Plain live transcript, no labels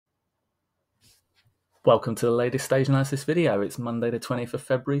Welcome to the latest stage analysis video. It's Monday the 20th of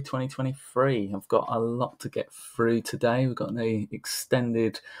February 2023. I've got a lot to get through today. We've got an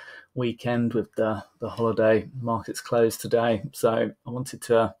extended weekend with the holiday markets closed today. So I wanted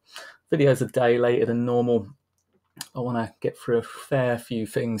to, videos a day later than normal. I want to get through a fair few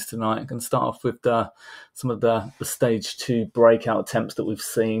things tonight. I'm going to start off with some of the stage 2 breakout attempts that we've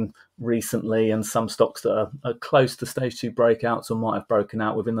seen recently, and some stocks that are close to stage 2 breakouts or might have broken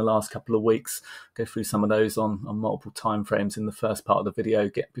out within the last couple of weeks. Go through some of those on multiple time frames in the first part of the video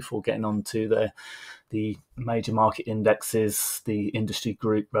before getting on to the major market indexes, the industry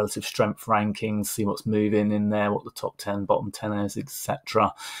group relative strength rankings, see what's moving in there, what the top 10, bottom 10 is,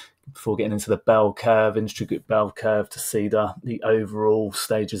 etc. Before getting into the bell curve, industry group bell curve, to see the overall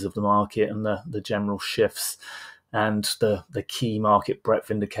stages of the market and the general shifts and the key market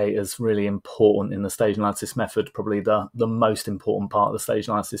breadth indicators. Really important in the stage analysis method, probably the most important part of the stage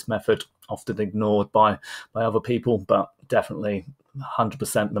analysis method, often ignored by other people, but definitely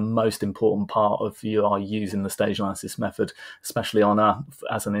 100% the most important part of you are using the stage analysis method, especially on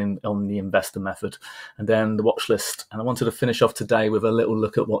the investor method. And then the watch list. And I wanted to finish off today with a little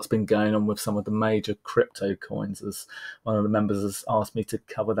look at what's been going on with some of the major crypto coins, as one of the members has asked me to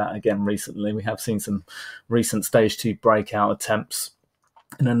cover that again recently. We have seen some recent stage 2 breakout attempts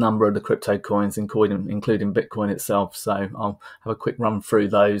in a number of the crypto coins, including Bitcoin itself. So I'll have a quick run through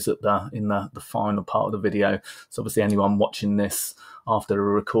those in the final part of the video. So obviously anyone watching this after the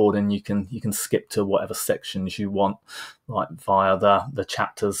recording, you can skip to whatever sections you want, like via the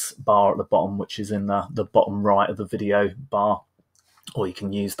chapters bar at the bottom, which is in the bottom right of the video bar. Or you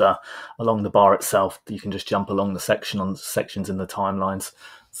can use along the bar itself. You can just jump along the sections in the timelines.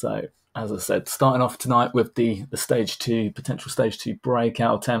 So as I said, starting off tonight with the potential stage 2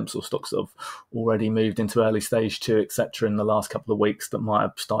 breakout attempts, or stocks that have already moved into early stage 2, etc. in the last couple of weeks that might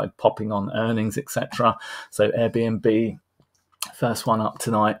have started popping on earnings, etc. So Airbnb, first one up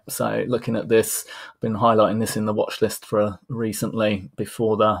tonight. So looking at this, I've been highlighting this in the watch list for recently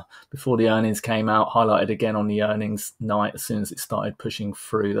before the earnings came out, highlighted again on the earnings night as soon as it started pushing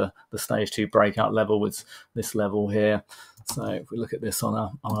through the stage 2 breakout level, was this level here. So if we look at this on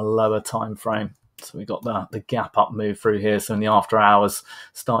a lower time frame, so we got the gap up move through here. So in the after hours,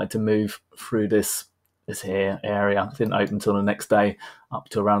 started to move through this here area. It didn't open until the next day, up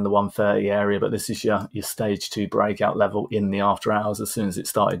to around the 130 area, but this is your stage 2 breakout level in the after hours as soon as it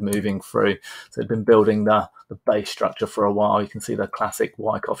started moving through. So it's been building the base structure for a while. You can see the classic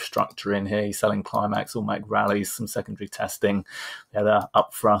Wyckoff structure in here. You're selling climax, all make rallies, some secondary testing. We had a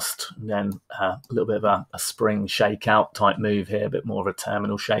up thrust, and then a little bit of a spring shakeout type move here, a bit more of a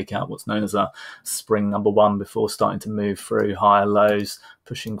terminal shakeout, what's known as a spring number 1, before starting to move through higher lows,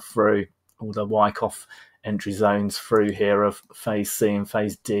 pushing through all the Wyckoff entry zones through here of phase C and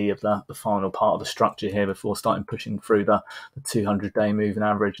phase D of the final part of the structure here, before starting pushing through the 200-day moving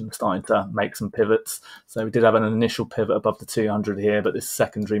average and starting to make some pivots. So we did have an initial pivot above the 200 here, but this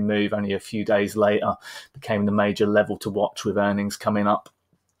secondary move only a few days later became the major level to watch with earnings coming up.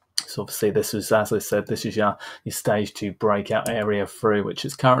 So obviously this was, as I said, this is your stage 2 breakout area through, which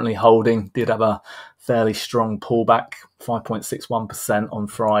is currently holding. Did have a fairly strong pullback, 5.61% on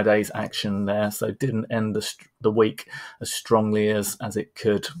Friday's action there. So didn't end the week as strongly as it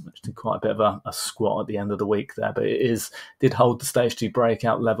could. Did quite a bit of a squat at the end of the week there, but did hold the stage 2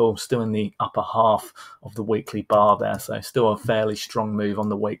 breakout level, still in the upper half of the weekly bar there. So still a fairly strong move on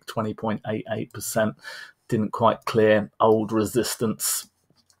the week, 20.88%. Didn't quite clear old resistance,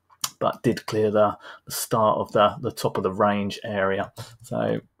 but did clear the start of the top of the range area.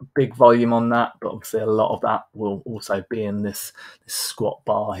 So big volume on that, but obviously a lot of that will also be in this squat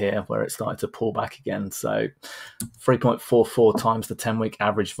bar here, where it started to pull back again. So 3.44 times the 10-week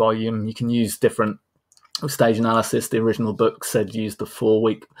average volume. You can use different stage analysis. The original book said use the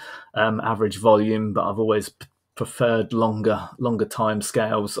 4-week average volume, but I've always preferred longer time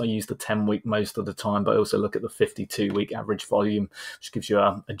scales. I use the 10-week most of the time, but I also look at the 52-week average volume, which gives you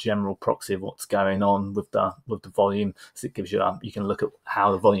a general proxy of what's going on with the volume. So it gives you you can look at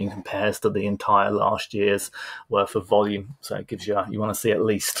how the volume compares to the entire last year's worth of volume. So it gives you you want to see at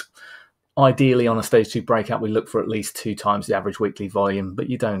least, ideally on a stage 2 breakout, we look for at least 2 times the average weekly volume, but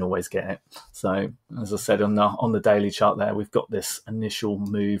you don't always get it. So as I said on the daily chart there, we've got this initial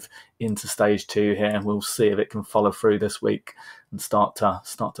move into stage 2 here, and we'll see if it can follow through this week and start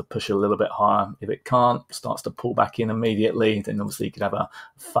to push a little bit higher. If it can't, starts to pull back in immediately, then obviously you could have a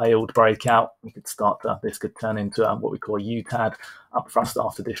failed breakout. You could this could turn into what we call a UTAD, up thrust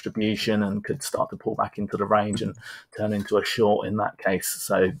after distribution, and could start to pull back into the range and turn into a short in that case.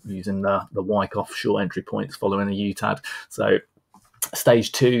 So using the Wyckoff short entry points following a UTAD. So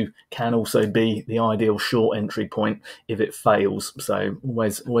Stage 2 can also be the ideal short entry point if it fails. So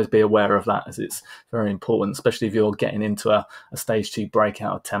always be aware of that, as it's very important, especially if you're getting into a stage 2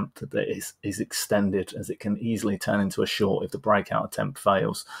 breakout attempt that is extended, as it can easily turn into a short if the breakout attempt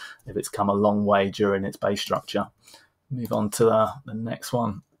fails, if it's come a long way during its base structure. Move on to the next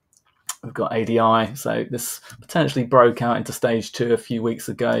one. We've got ADI, so this potentially broke out into stage 2 a few weeks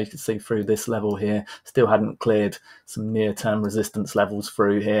ago. You can see through this level here, still hadn't cleared some near-term resistance levels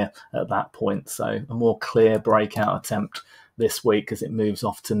through here at that point. So a more clear breakout attempt this week as it moves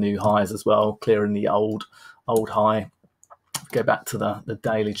off to new highs as well, clearing the old high. Go back to the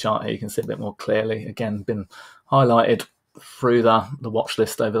daily chart here, you can see a bit more clearly. Again, been highlighted through the watch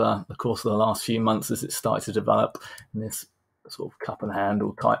list over the course of the last few months as it started to develop in this sort of cup and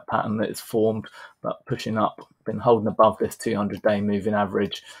handle type pattern that it's formed, but pushing up, been holding above this 200-day moving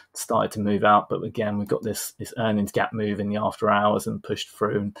average, started to move out. But again, we've got this earnings gap move in the after hours and pushed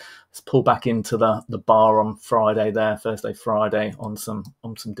through, and let's pull back into the bar on Friday there, Thursday, Friday, on some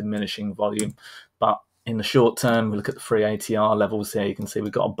diminishing volume. But in the short term, we look at the free ATR levels here. You can see we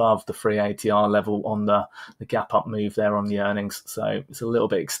got above the free ATR level on the gap up move there on the earnings. So it's a little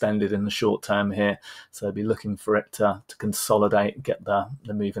bit extended in the short term here. So I'll be looking for it to consolidate, get the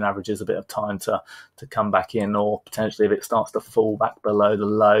moving averages a bit of time to come back in, or potentially if it starts to fall back below the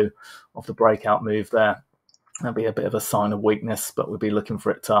low of the breakout move there, that'll be a bit of a sign of weakness. But we'll be looking for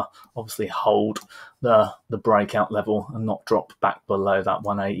it to obviously hold the breakout level and not drop back below that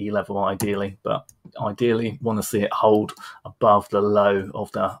 180 level ideally. But ideally want to see it hold above the low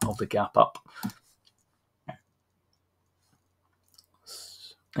of the gap up.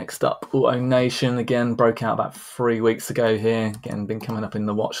 Next up, AutoNation, again broke out about 3 weeks ago here. Again, been coming up in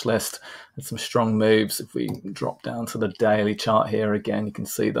the watch list. Had some strong moves. If we drop down to the daily chart here again, you can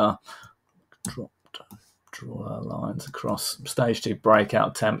see the draw our lines across. Stage 2 breakout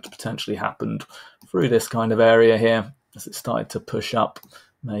attempt potentially happened through this kind of area here as it started to push up.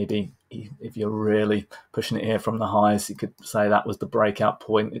 Maybe if you're really pushing it here from the highs, you could say that was the breakout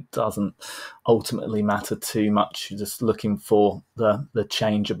point. It doesn't ultimately matter too much. You're just looking for the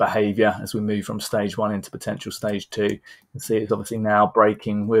change of behavior as we move from stage 1 into potential stage 2. You can see it's obviously now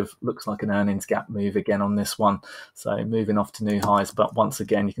breaking with, looks like an earnings gap move again on this one. So moving off to new highs, but once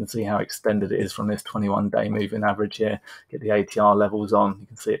again, you can see how extended it is from this 21-day moving average here. Get the ATR levels on. You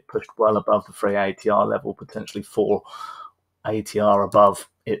can see it pushed well above the free ATR level, potentially 4 ATR above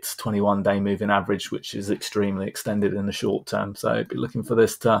its 21-day moving average, which is extremely extended in the short term. So be looking for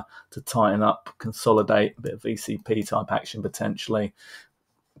this to tighten up, consolidate, a bit of VCP type action potentially,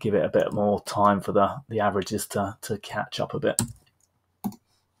 give it a bit more time for the averages to catch up a bit.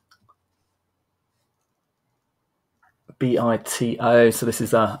 BITO, so this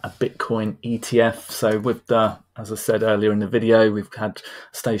is a Bitcoin ETF. So with as I said earlier in the video, we've had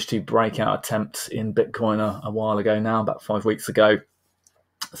stage 2 breakout attempts in Bitcoin a while ago now, about 5 weeks ago.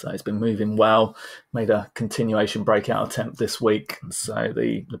 So it's been moving well, made a continuation breakout attempt this week. So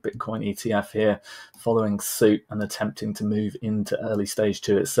the Bitcoin ETF here following suit and attempting to move into early stage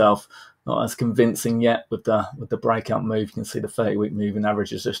 2 itself. Not as convincing yet with the breakout move. You can see the 30-week moving average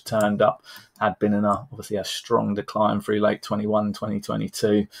has just turned up. Had been in obviously a strong decline through late 21,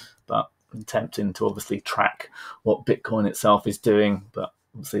 2022, but attempting to obviously track what Bitcoin itself is doing. But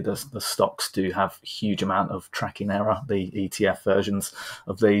obviously the stocks do have a huge amount of tracking error, the ETF versions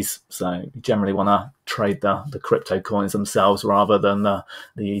of these. So you generally want to trade the crypto coins themselves rather than the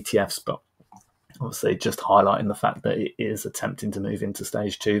ETFs. But obviously just highlighting the fact that it is attempting to move into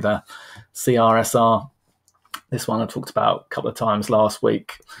stage 2 there. CRSR, this one I talked about a couple of times last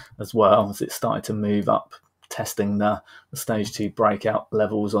week as well, as it started to move up, testing the stage 2 breakout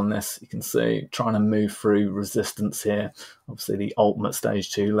levels on this. You can see trying to move through resistance here, obviously the ultimate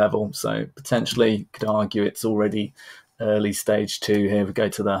stage 2 level. So potentially you could argue it's already early stage 2 here. We go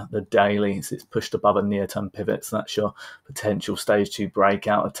to the daily, so it's pushed above a near-term pivot. So that's your potential stage 2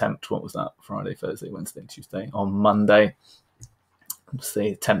 breakout attempt. What was that? Friday, Thursday, Wednesday, Tuesday, on Monday. See,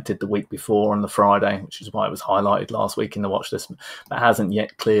 attempted the week before on the Friday, which is why it was highlighted last week in the watch list, but hasn't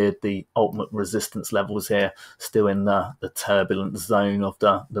yet cleared the ultimate resistance levels here, still in the turbulent zone of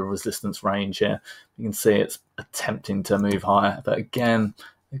the resistance range here. You can see it's attempting to move higher, but again,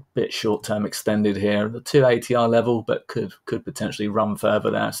 a bit short-term extended here, the 2 ATR level, but could potentially run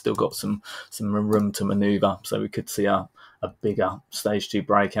further there. Still got some room to maneuver, so we could see a bigger stage 2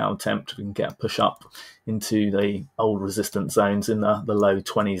 breakout attempt. We can get a push up into the old resistance zones in the low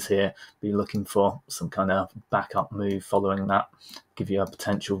 20s here. Be looking for some kind of backup move following that. Give you a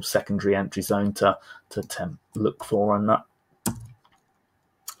potential secondary entry zone to look for on that.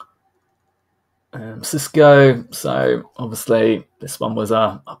 Cisco, so obviously this one was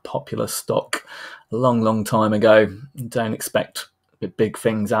a popular stock a long time ago. Don't expect big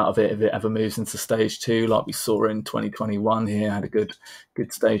things out of it if it ever moves into stage 2, like we saw in 2021 here. Had a good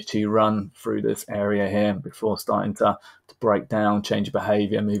stage 2 run through this area here before starting to break down, change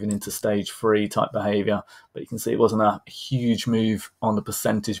behavior, moving into stage 3 type behavior. But you can see it wasn't a huge move on the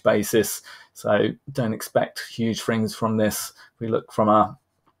percentage basis, so don't expect huge things from this. If we look from a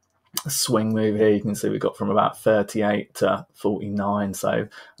swing move here, you can see we got from about 38 to 49, so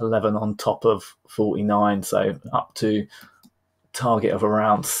 11 on top of 49, so up to target of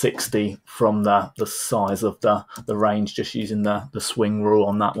around 60 from the size of the range, just using the swing rule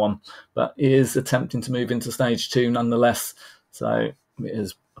on that one. But it is attempting to move into stage 2 nonetheless, so it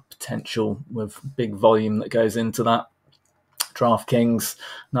is a potential with big volume that goes into that. DraftKings,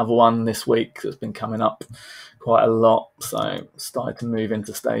 another one this week that's been coming up quite a lot, so started to move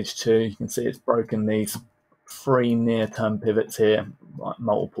into stage 2. You can see it's broken these 3 near-term pivots here, like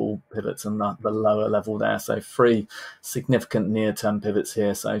multiple pivots on the lower level there, so 3 significant near-term pivots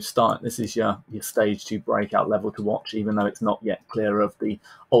here. So this is your stage 2 breakout level to watch, even though it's not yet clear of the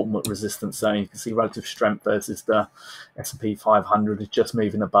ultimate resistance zone. You can see relative strength versus the S&P 500 is just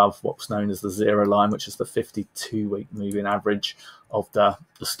moving above what's known as the zero line, which is the 52-week moving average of the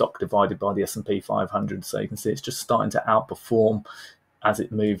stock divided by the S&P 500. So you can see it's just starting to outperform as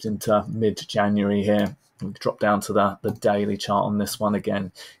it moved into mid-January here. We drop down to the daily chart on this one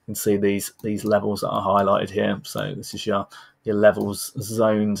again. You can see these levels that are highlighted here. So this is your levels,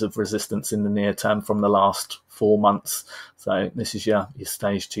 zones of resistance in the near term from the last 4 months. So this is your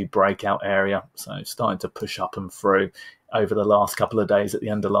stage 2 breakout area. So starting to push up and through over the last couple of days at the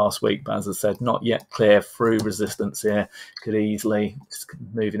end of last week. But as I said, not yet clear through resistance here. Could easily just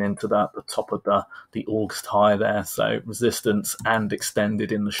moving into the top of the August high there. So resistance and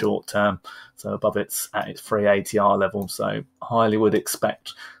extended in the short term. So above at its free ATR level. So highly would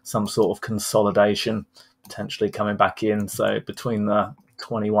expect some sort of consolidation potentially coming back in. So between the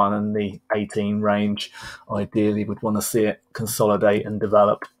 21 and the 18 range, ideally would want to see it consolidate and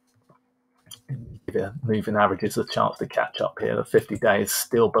develop. Moving averages a chance to catch up here. The 50-day is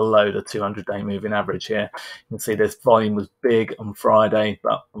still below the 200-day moving average here. You can see this volume was big on Friday,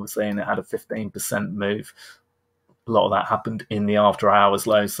 but obviously it had a 15% move. A lot of that happened in the after hours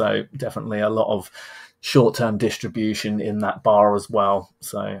low, so definitely a lot of short-term distribution in that bar as well.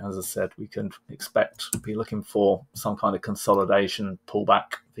 So as I said, we can expect to be looking for some kind of consolidation,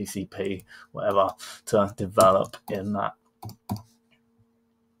 pullback, VCP, whatever, to develop in that.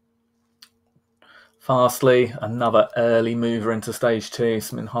 Fastly, another early mover into stage 2.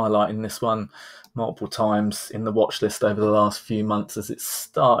 So I've been highlighting this one multiple times in the watch list over the last few months as it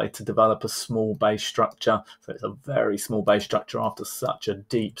started to develop a small base structure. So it's a very small base structure after such a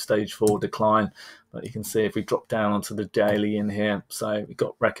deep stage 4 decline. But you can see if we drop down onto the daily in here, so it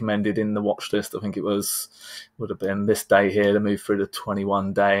got recommended in the watch list. I think it would have been this day here to move through the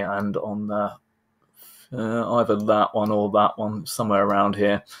 21 day, and on the either that one or that one, somewhere around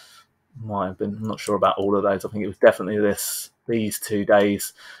here. Might have been, I'm not sure about all of those. I think it was definitely these 2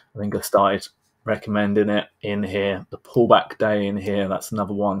 days. I think I started recommending it in here. The pullback day in here, that's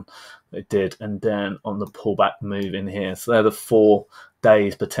another one it did, and then on the pullback move in here. So they're the 4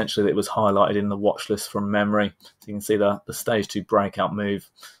 days potentially that it was highlighted in the watch list from memory. So you can see the stage 2 breakout move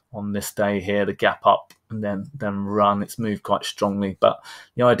on this day here, the gap up and then run. It's moved quite strongly, but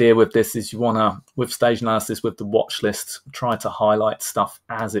the idea with this is you want to, with stage analysis, with the watch list, try to highlight stuff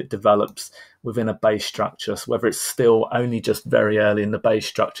as it develops within a base structure. So whether it's still only just very early in the base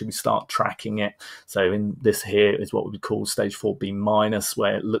structure, we start tracking it. So in this here is what we would call stage 4B minus,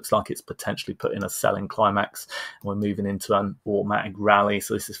 where it looks like it's potentially put in a selling climax and we're moving into an automatic rally.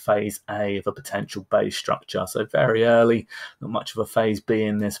 So this is phase A of a potential base structure. So very early, not much of a phase B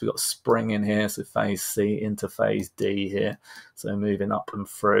in this. We've got spring in here, so phase C into phase D here. So moving up and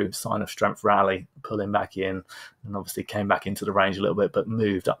through, sign of strength rally, pulling back in, and obviously came back into the range a little bit, but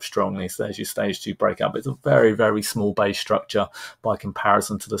moved up strongly. So there's your stage 2 breakout. But it's a very, very small base structure by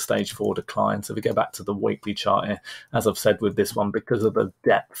comparison to the stage 4 decline. So if we go back to the weekly chart here, as I've said with this one, because of the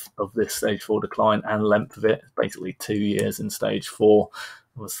depth of this stage 4 decline and length of it, basically 2 years in stage 4,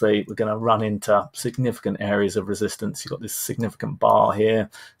 obviously we're going to run into significant areas of resistance. You've got this significant bar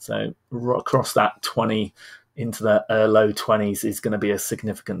here. So across that 20 into the low 20s is going to be a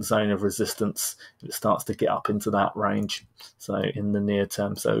significant zone of resistance if it starts to get up into that range. So in the near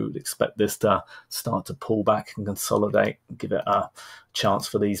term, so we'd expect this to start to pull back and consolidate, give it a chance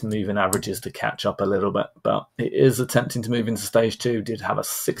for these moving averages to catch up a little bit, but it is attempting to move into stage 2. Did have a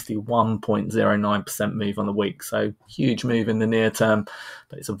 61.09% move on the week, so huge move in the near term,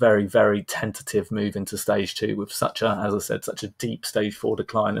 but it's a very, very tentative move into stage 2 with such a, as I said, such a deep stage 4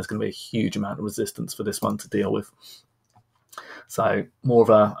 decline. There's going to be a huge amount of resistance for this one to deal with. So more of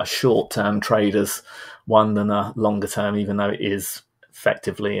a short-term trader's one than a longer term, even though it is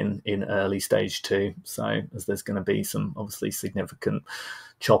effectively in early stage 2. So as there's going to be some obviously significant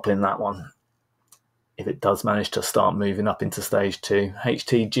chop in that one if it does manage to start moving up into stage 2.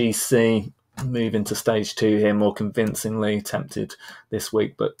 HTGC move into stage 2 here more convincingly, attempted this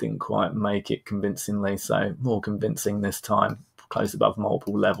week but didn't quite make it convincingly, so more convincing this time, close above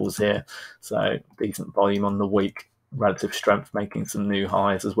multiple levels here, so decent volume on the week, relative strength making some new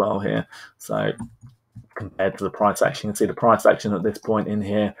highs as well here. So compared to the price action, you can see the price action at this point in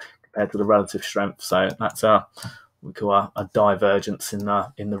here compared to the relative strength, so that's we call a divergence in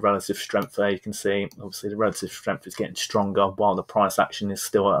the relative strength there. You can see obviously the relative strength is getting stronger while the price action is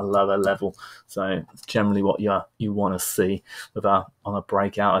still at a lower level, so it's generally what you want to see with on a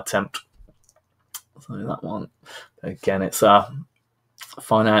breakout attempt. So that one again, it's a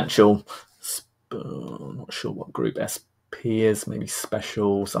financial, I'm not sure what group SP is, maybe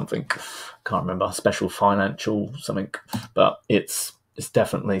special something, can't remember, special financial something, but it's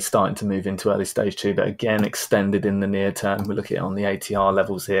definitely starting to move into early stage 2, but again extended in the near term. We look at it on the ATR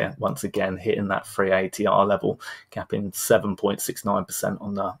levels here, once again hitting that free ATR level, capping 7.69%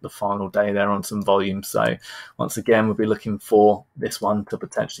 on the final day there on some volume. So once again we'll be looking for this one to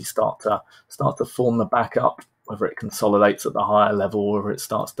potentially start to form the backup, whether it consolidates at the higher level or whether it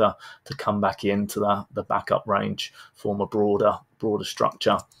starts to come back into the backup range, form a broader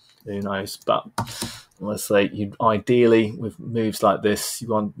structure, who knows. But let's say you ideally with moves like this, you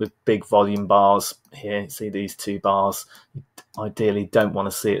want with big volume bars here, see these two bars, you ideally don't want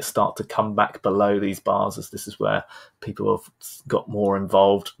to see it start to come back below these bars, as this is where people have got more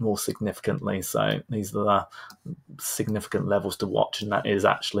involved more significantly. So these are the significant levels to watch, and that is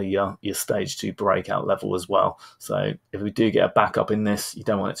actually your stage 2 breakout level as well. So if we do get a backup in this, you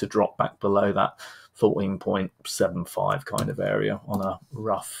don't want it to drop back below that 14.75 kind of area on a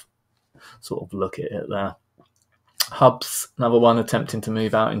rough sort of look at it there. Hubs, another one attempting to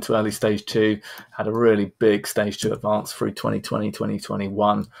move out into early stage 2, had a really big stage 2 advance through 2020,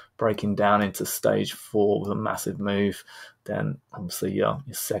 2021, breaking down into stage 4 with a massive move. Then obviously your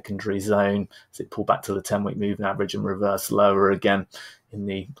secondary zone as it pulled back to the 10-week moving average and reverse lower again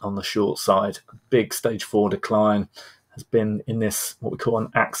on the short side. Big stage 4 decline has been in this what we call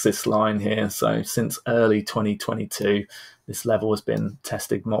an axis line here. So since early 2022, this level has been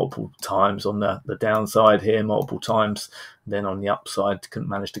tested multiple times on the downside here, multiple times. Then on the upside, couldn't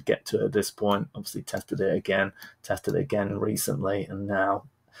manage to get to it at this point. Obviously tested it again recently, and now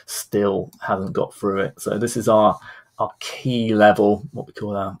still hasn't got through it. So this is our key level, what we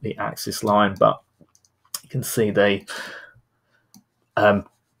call the axis line. But you can see the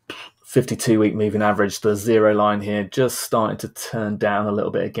 52-week moving average, the zero line here, just starting to turn down a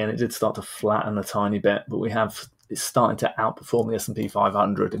little bit again. It did start to flatten a tiny bit, but it's starting to outperform the S&P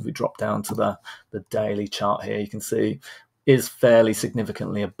 500. If we drop down to the daily chart here, you can see is fairly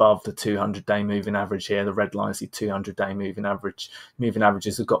significantly above the 200-day moving average here. The red line is the 200-day moving average. Moving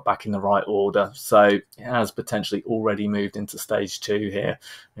averages have got back in the right order, so it has potentially already moved into stage 2 here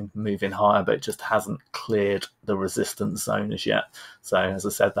and moving higher, but it just hasn't cleared the resistance zone as yet. So as I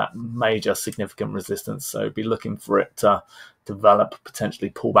said, that major significant resistance, so be looking for it to develop, potentially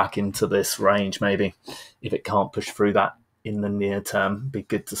pull back into this range maybe. If it can't push through that in the near term, be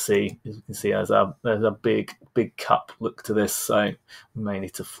good to see. As you can see, there's a big cup look to this, so we may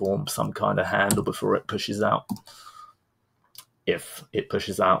need to form some kind of handle before it pushes out, if it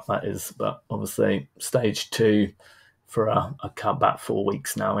pushes out, that is. But obviously stage 2 for a cut back 4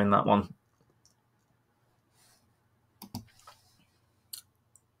 weeks now in that one.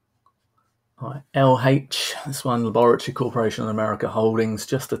 Right, LH, this one, Laboratory Corporation of America Holdings,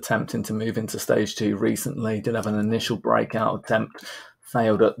 just attempting to move into stage 2 recently. Did have an initial breakout attempt,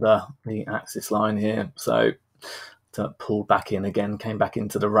 failed at the axis line here, so pulled back in again, came back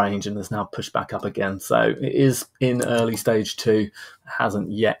into the range and has now pushed back up again. So it is in early stage 2,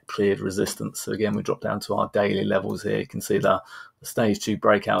 hasn't yet cleared resistance. So again, we drop down to our daily levels here. You can see the stage 2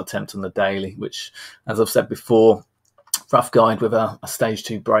 breakout attempt on the daily, which, as I've said before, rough guide with a stage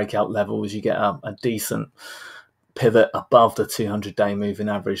 2 breakout level is you get a decent pivot above the 200-day moving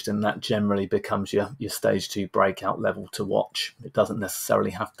average, then that generally becomes your stage 2 breakout level to watch. It doesn't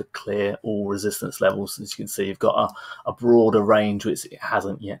necessarily have to clear all resistance levels. As you can see, you've got a broader range which it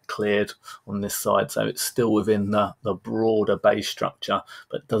hasn't yet cleared on this side, so it's still within the broader base structure,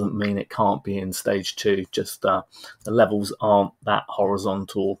 but it doesn't mean it can't be in stage 2. Just the levels aren't that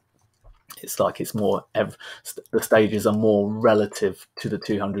horizontal. It's like it's more, the stages are more relative to the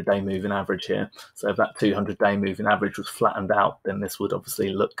 200-day moving average here. So if that 200-day moving average was flattened out, then this would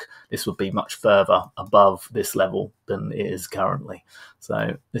obviously this would be much further above this level than it is currently.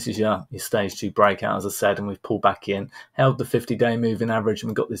 So this is your stage 2 breakout, as I said, and we've pulled back in, held the 50-day moving average, and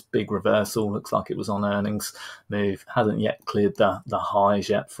we've got this big reversal. Looks like it was on earnings move. Hasn't yet cleared the highs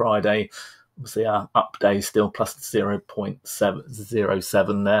yet. Friday, obviously our up day still plus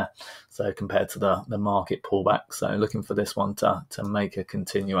 0.707 there, so compared to the market pullback. So looking for this one to make a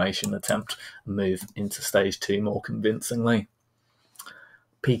continuation attempt and move into stage 2 more convincingly.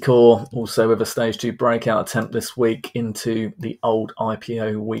 P-Core also with a stage 2 breakout attempt this week into the old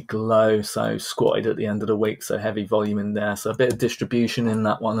IPO week low, so squatted at the end of the week, so heavy volume in there, so a bit of distribution in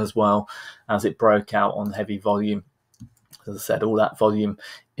that one as well as it broke out on heavy volume. As I said, all that volume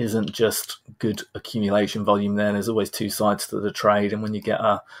isn't just good accumulation volume there. There's always two sides to the trade, and when you get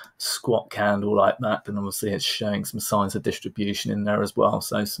a squat candle like that, then obviously it's showing some signs of distribution in there as well.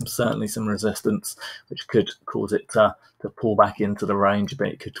 So certainly some resistance, which could cause it to pull back into the range a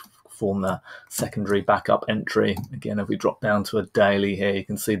bit. It could form the secondary backup entry. Again, if we drop down to a daily here, you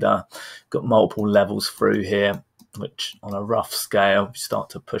can see got multiple levels through here, which on a rough scale, you start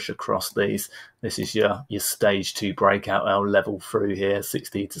to push across these. This is your stage 2 breakout level through here,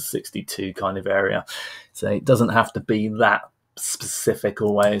 60 to 62 kind of area. So it doesn't have to be that specific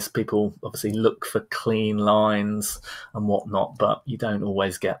always. People obviously look for clean lines and whatnot, but you don't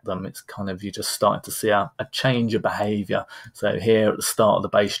always get them. It's kind of, you just starting to see a change of behavior. So here at the start of the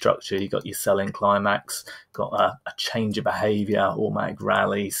base structure, you got your selling climax, got a change of behavior, automatic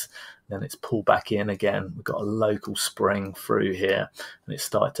rallies. Then it's pulled back in again. We've got a local spring through here, and it's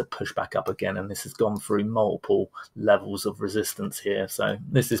started to push back up again. And this has gone through multiple levels of resistance here. So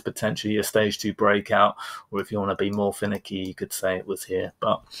this is potentially a stage 2 breakout, or if you want to be more finicky, you could say it was here.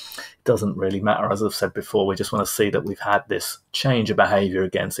 But it doesn't really matter. As I've said before, we just want to see that we've had this change of behavior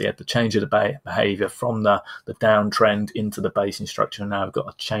again. So you had the change of the behavior from the downtrend into the basing structure. And now we've got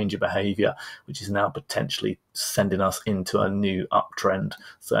a change of behavior, which is now potentially sending us into a new uptrend.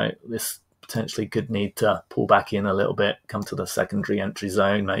 So this potentially could need to pull back in a little bit, come to the secondary entry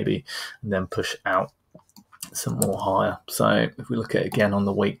zone maybe, and then push out some more higher. So if we look at it again on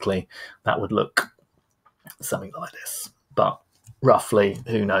the weekly, that would look something like this. But roughly,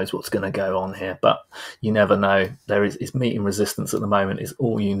 who knows what's going to go on here, but you never know. It's meeting resistance at the moment is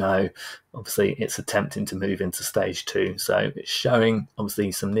all you know. Obviously, it's attempting to move into stage 2. So it's showing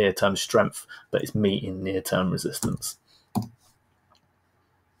obviously some near-term strength, but it's meeting near-term resistance.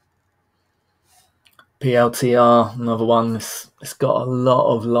 PLTR, another one. It's got a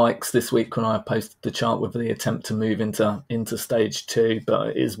lot of likes this week when I posted the chart with the attempt to move into stage 2, but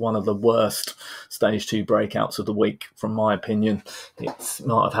it is one of the worst stage 2 breakouts of the week, from my opinion. It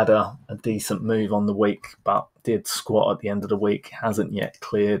might have had a decent move on the week, but did squat at the end of the week, hasn't yet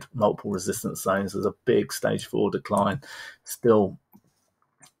cleared multiple resistance zones. There's a big stage 4 decline, still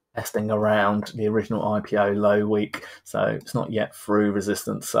testing around the original IPO low week, so it's not yet through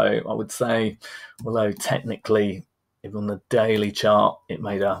resistance. So I would say, although technically, if on the daily chart it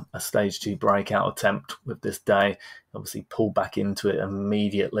made a stage 2 breakout attempt with this day, obviously pulled back into it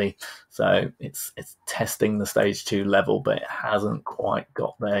immediately. So it's testing the stage 2 level, but it hasn't quite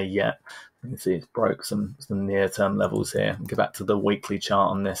got there yet. You can see it's broke some near-term levels here. Go back to the weekly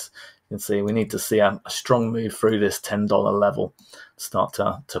chart on this. You can see we need to see a strong move through this $10 level, start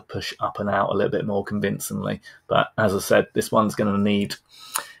to push up and out a little bit more convincingly. But as I said, this one's going to need,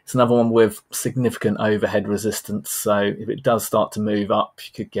 it's another one with significant overhead resistance. So if it does start to move up,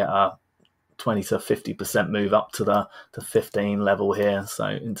 you could get a 20 to 50% move up to the 15 level here, so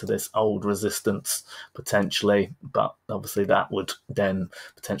into this old resistance potentially. But obviously that would then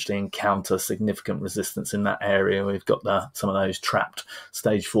potentially encounter significant resistance in that area. We've got some of those trapped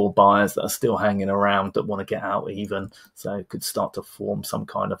stage 4 buyers that are still hanging around that want to get out even, so it could start to form some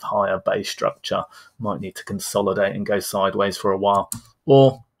kind of higher base structure. Might need to consolidate and go sideways for a while,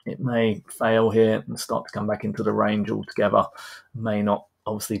 or it may fail here and start to come back into the range altogether. May not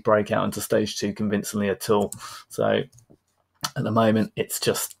obviously break out into stage 2 convincingly at all. So at the moment, it's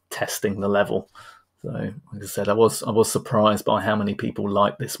just testing the level. So like I said, I was surprised by how many people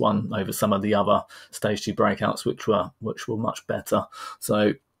liked this one over some of the other stage 2 breakouts, which were much better.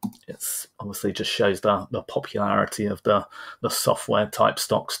 So it's obviously just shows the popularity of the software type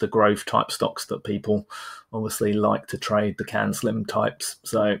stocks, the growth type stocks that people obviously like to trade, the can slim types.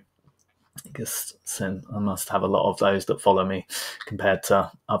 So I guess I must have a lot of those that follow me compared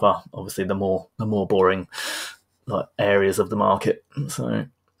to other, obviously the more boring areas of the market. So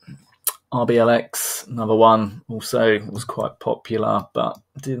RBLX, another one, also was quite popular, but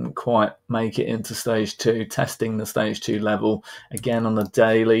didn't quite make it into stage 2, testing the stage 2 level. Again, on the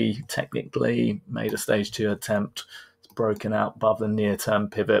daily, technically made a stage 2 attempt. It's broken out above the near-term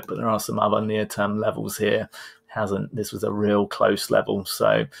pivot, but there are some other near-term levels here. This was a real close level. So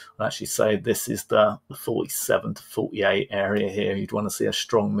I'd actually say this is the 47 to 48 area here. You'd want to see a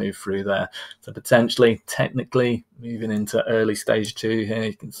strong move through there. So potentially, technically, moving into early stage 2 here,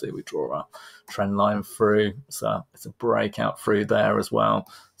 you can see we draw a trend line through. So it's a breakout through there as well.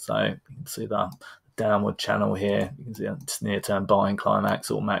 So you can see the downward channel here. You can see it's near-term buying climax,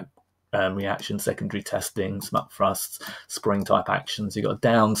 automatic reaction, secondary testing, some up thrusts, spring type actions. You've got a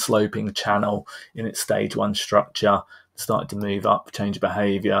down sloping channel in its stage 1 structure, started to move up, change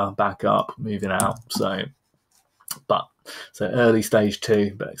behavior, back up, moving out. So early stage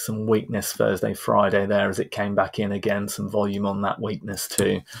 2, but some weakness Thursday, Friday there as it came back in again, some volume on that weakness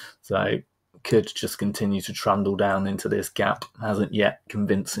too. So could just continue to trundle down into this gap. Hasn't yet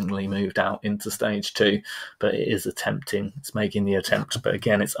convincingly moved out into stage 2, but it is attempting. It's making the attempt, but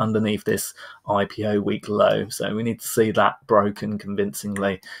again, it's underneath this IPO week low. So we need to see that broken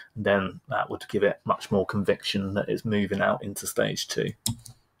convincingly, and then that would give it much more conviction that it's moving out into stage 2.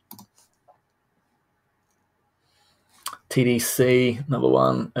 TDC, another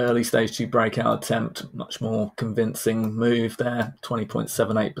one, early stage 2 breakout attempt, much more convincing move there,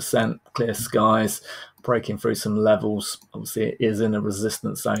 20.78%, clear skies, breaking through some levels. Obviously, it is in a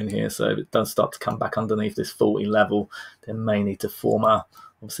resistance zone here, so if it does start to come back underneath this 40 level, then may need to form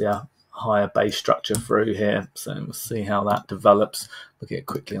obviously a higher base structure through here. So we'll see how that develops. Look at it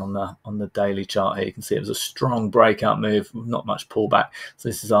quickly on the daily chart here. You can see it was a strong breakout move with not much pullback. So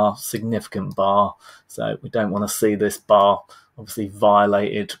this is our significant bar. So we don't want to see this bar obviously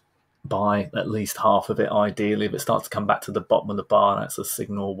violated by at least half of it. Ideally, if it starts to come back to the bottom of the bar, that's a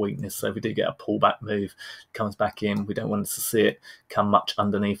signal of weakness. So if we do get a pullback move, comes back in, we don't want to see it come much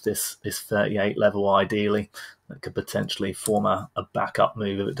underneath this 38 level. Ideally, that could potentially form a backup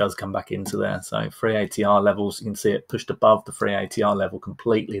move if it does come back into there. So 3 ATR levels, you can see it pushed above the 3 ATR level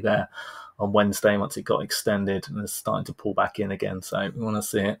completely there on Wednesday once it got extended, and it's starting to pull back in again. So we want to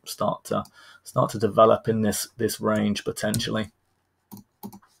see it start to develop in this range potentially.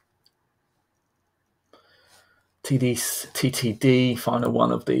 TTD, final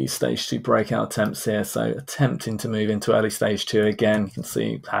one of these stage 2 breakout attempts here. So attempting to move into early stage 2 again. You can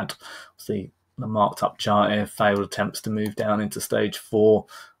see we've had obviously the marked up chart here, failed attempts to move down into stage 4,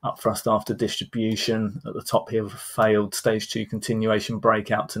 up thrust after distribution. At the top here, failed stage 2 continuation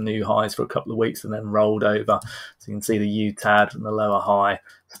breakout to new highs for a couple of weeks and then rolled over. So you can see the UTAD and the lower high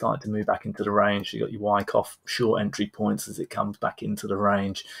starting to move back into the range. You've got your Wyckoff short entry points as it comes back into the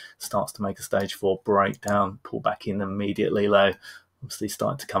range, starts to make a stage 4 breakdown, pull back in immediately low, obviously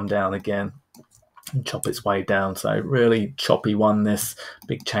starting to come down again and chop its way down. So really choppy one, this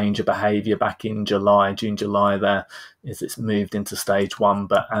big change of behavior back in June, July there, is it's moved into stage 1.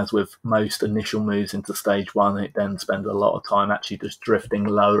 But as with most initial moves into stage 1, it then spends a lot of time actually just drifting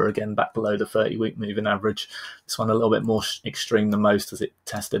lower again, back below the 30-week moving average. This one a little bit more extreme than most as it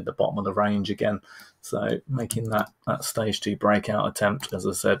tested the bottom of the range again. So making that stage 2 breakout attempt, as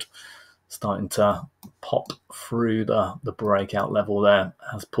I said, starting to pop through the breakout level there,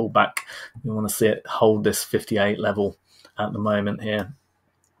 has pulled back. We want to see it hold this 58 level at the moment here.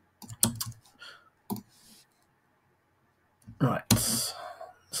 Right, let's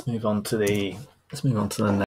move on to the next.